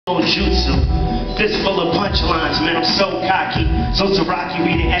Jutsu. Fist full of punchlines, man, I'm so cocky. So Taraki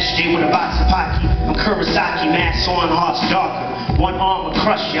reading SJ with a box of Pocky. I'm Kurosaki, mask on, hearts darker. One arm will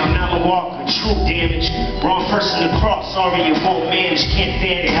crush you, I'm Alan Walker. True damage, wrong person to cross. Sorry you won't manage, can't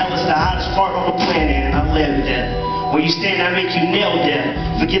bear it. Hell is the hottest part on the planet, and I live there. When you stand, I make you nail there.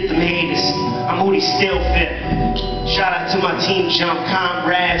 Forget them haters, I'm Hootie still fit. Shout out to my team jump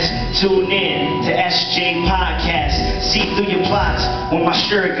comrades. Tune in to SJ Podcast. See through your plots with my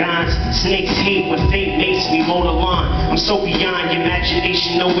shirt guns. Snakes hate when fate makes me mow the lawn. I'm so beyond your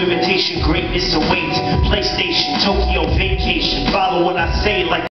imagination, no imitation. Greatness awaits. PlayStation, Tokyo vacation. Follow what I say like